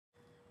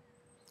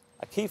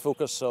A key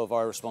focus of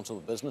our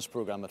responsible business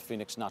programme at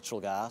Phoenix Natural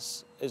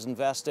Gas is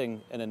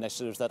investing in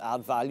initiatives that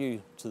add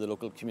value to the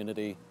local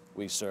community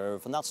we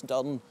serve, and that's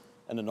done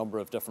in a number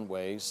of different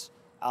ways.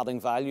 Adding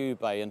value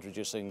by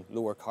introducing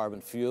lower carbon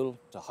fuel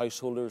to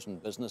householders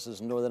and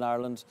businesses in Northern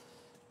Ireland,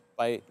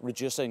 by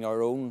reducing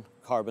our own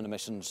carbon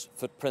emissions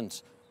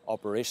footprint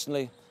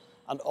operationally,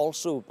 and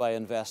also by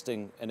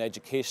investing in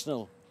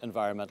educational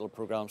environmental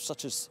programmes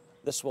such as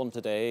this one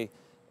today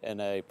in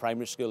a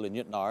primary school in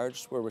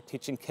Newtownards, where we're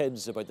teaching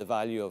kids about the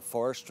value of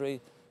forestry,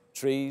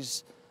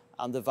 trees,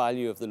 and the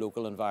value of the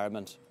local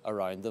environment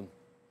around them.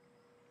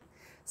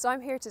 So I'm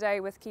here today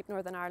with Keep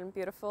Northern Ireland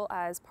Beautiful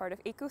as part of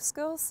Eco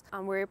Schools,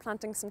 and we're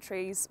planting some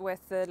trees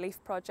with the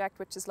LEAF project,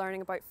 which is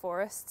learning about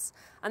forests.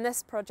 And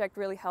this project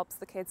really helps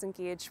the kids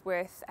engage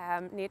with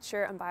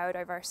nature and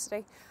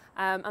biodiversity.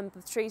 And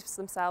the trees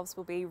themselves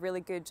will be really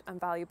good and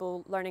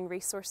valuable learning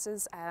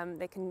resources.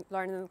 They can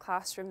learn in the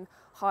classroom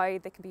how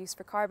they can be used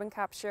for carbon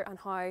capture and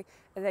how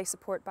they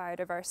support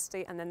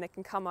biodiversity, and then they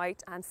can come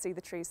out and see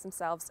the trees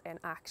themselves in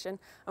action.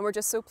 And we're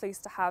just so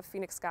pleased to have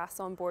Phoenix Gas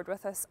on board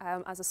with us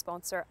as a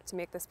sponsor to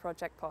make this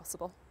project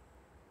possible.